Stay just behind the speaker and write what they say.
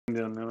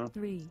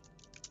3,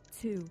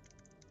 2,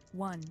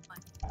 1.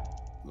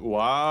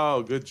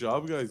 Wow, good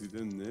job, guys. You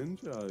did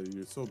ninja.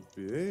 You're so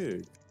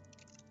big.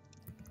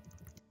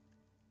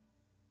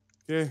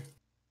 Okay.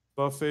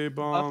 Buffet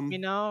bomb. Buff me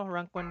now.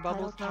 Rank 1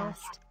 bubbles now.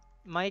 Cast.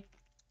 Mike,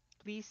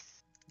 please.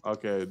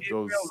 Okay, those He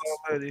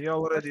already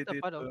Where's the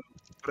did puddle?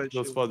 red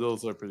those shield.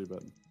 puddles are pretty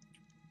bad.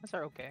 Those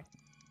are okay.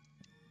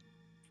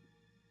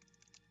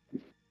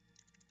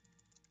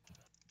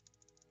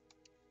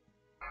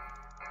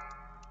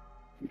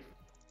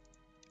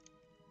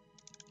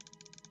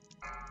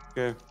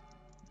 Okay.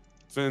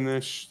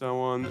 Finish that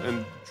one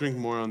and drink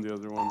more on the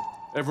other one.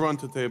 Everyone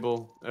to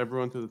table.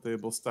 Everyone to the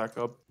table. Stack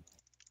up.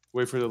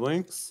 Wait for the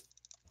links.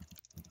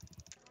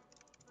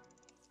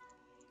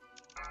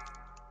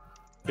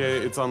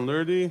 Okay, it's on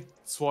Lurdy.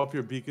 Swap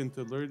your beacon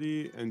to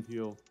Lurdy and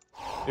heal.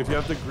 If you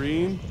have the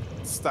green,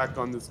 stack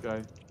on this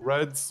guy.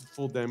 Red's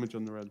full damage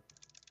on the red.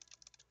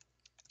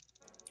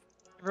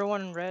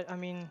 Everyone red,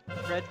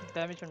 red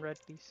damage on red,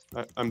 please.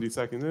 I'm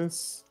desacking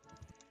this.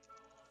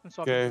 I'm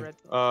swapping Okay, to red.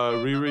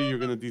 Riri, you're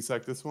gonna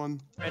desack this one.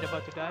 Red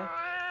about to die.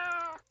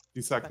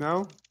 Desack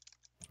now.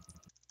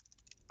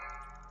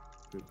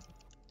 Good.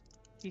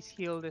 Please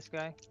heal this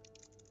guy.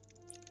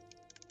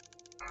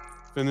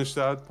 Finish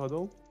that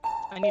puddle.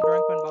 I need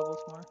rank 1 bubbles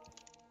more.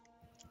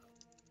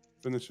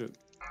 Finish it.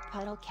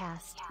 Puddle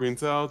cast.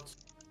 Green's out.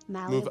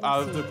 Move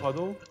out of the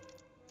puddle.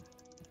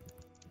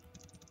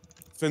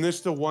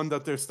 Finish the one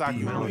that they're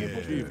stacking on.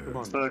 Chief, come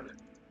on.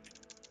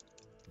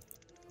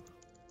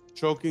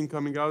 Choking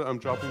coming out. I'm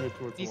dropping it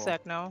towards the wall.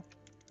 Desack now.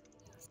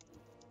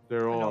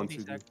 They're all No, on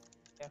CD. desack.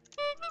 Yeah.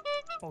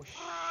 Oh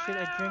shit,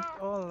 I drank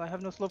all. I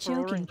have no slope for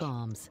Choking orange.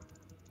 bombs.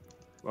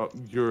 Well,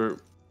 you're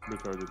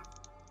retarded.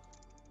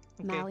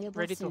 Okay, Malleable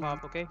ready to soon.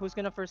 hop, okay? Who's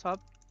gonna first hop?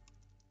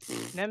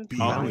 Nem?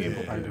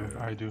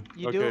 I do.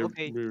 You do?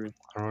 Okay. Riri.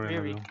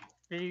 Riri.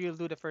 Riri, you'll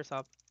do the first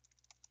hop.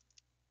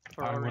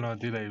 For I'm orange. gonna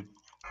delay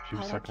few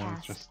Puddle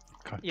seconds. cast. Just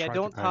Yeah, try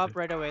don't to guide hop it.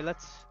 right away.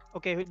 Let's...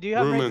 Okay, do you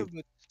have Rumen. nitro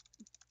boots?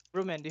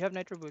 Rumen, do you have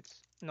nitro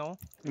boots? No?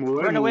 Move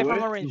Run away from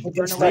away. orange. You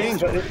can Run away.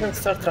 start, you can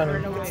start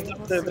running. Run away.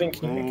 Start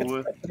drinking. You can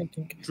Move. start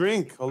drinking.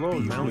 Drink. Hello.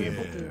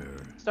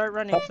 Start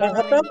running. Hop, Start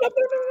hop, hop, running.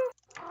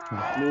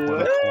 hop, Move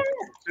away. hop.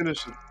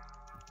 Finish it.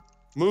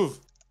 Move.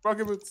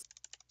 Rocket boots.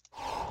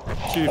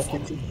 Chief.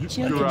 Choking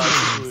You're bombs.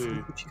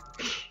 actually...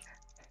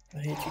 I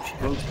hate you, Chief.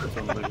 Don't spit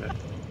on the guy.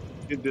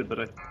 He did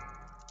right.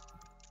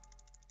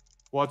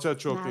 Watch out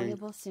choking.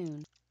 Malleable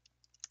soon.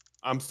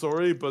 I'm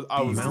sorry, but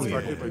I was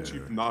Malleable. distracted by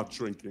Chief not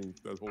drinking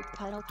that whole time.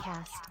 Puddle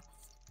cast.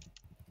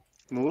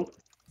 Move.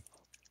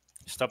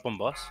 Stop on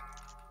boss.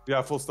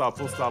 Yeah, full stop,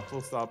 full stop,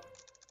 full stop.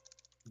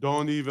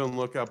 Don't even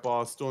look at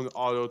boss. Don't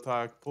auto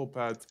attack. Pull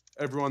pads.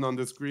 Everyone on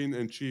this green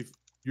and Chief,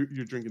 you're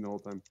drinking the whole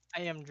time.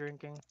 I am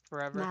drinking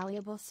forever.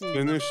 Malleable soon.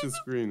 Finish this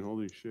green.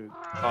 Holy shit.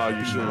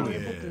 You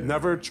should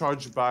never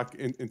charge back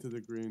into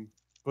the green.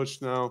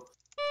 Push now.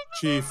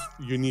 Chief,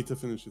 you need to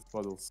finish his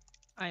puddles.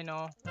 I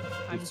know. You're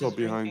I'm so just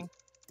behind. drinking.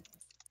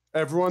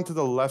 Everyone to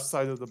the left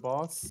side of the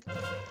boss.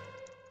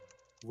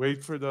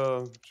 Wait for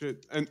the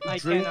shit. And I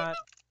drink. cannot.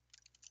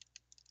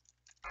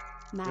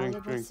 Malleable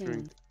drink, soon.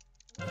 drink.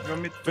 You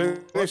want me to...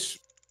 Finish.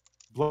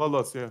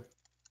 Bloodlust, yeah.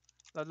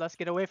 Let's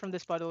get away from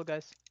this puddle,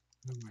 guys.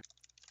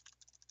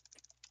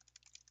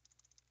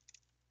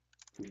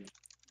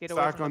 Get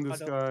away Stack from on the this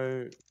puddle.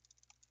 guy.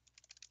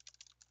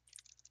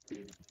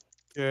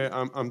 Okay,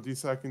 I'm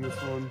desacking this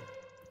one.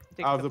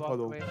 Take out of the block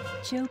puddle. away.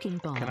 Choking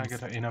bombs. Can I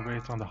get an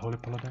innovate on the Holy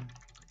Paladin?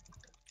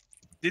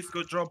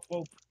 Disco, drop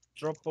hope.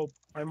 Drop hope.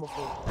 I'm a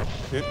hope.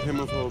 Hit him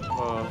with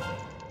a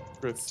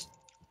Chris.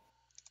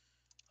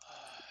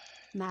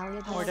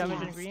 Malleable More damage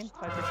in cast. green?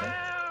 5%?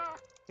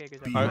 Okay,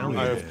 good job.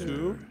 I have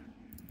 2.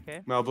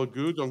 Okay. Malva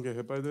Goo, don't get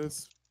hit by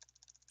this.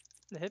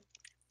 The hit.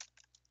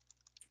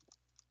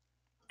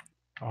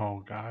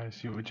 Oh,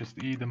 guys, you would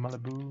just eat the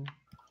Malibu.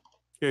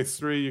 Okay,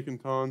 3, you can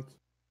taunt.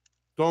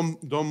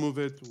 Don't move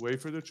it.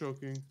 Wait for the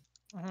choking.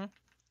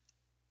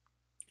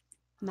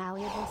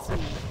 Malleable soon.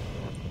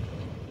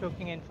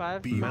 Choking in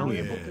 5.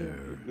 Malleable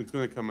goo. It's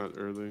gonna come out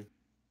early.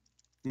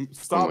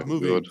 Stop my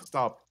moving. God.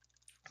 Stop.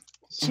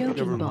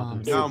 Choking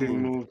bombs. Now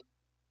Moving, move. move.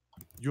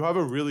 You have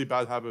a really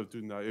bad habit of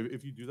doing that.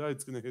 If you do that,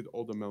 it's gonna hit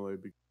all the melee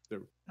because they're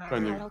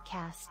trying to. Puddle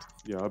cast.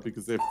 Yeah,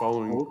 because they're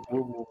following. Move,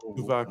 move, move, move,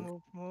 Move back.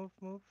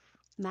 Move.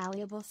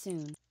 Malleable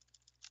soon.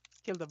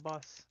 Kill the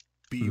boss.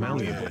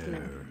 Malleable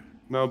goo.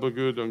 Malva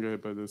Goo, don't get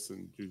hit by this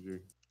and GG.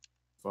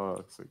 Fuck,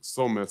 it's like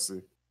so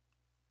messy.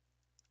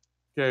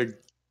 Okay,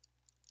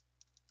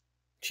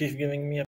 Chief giving me a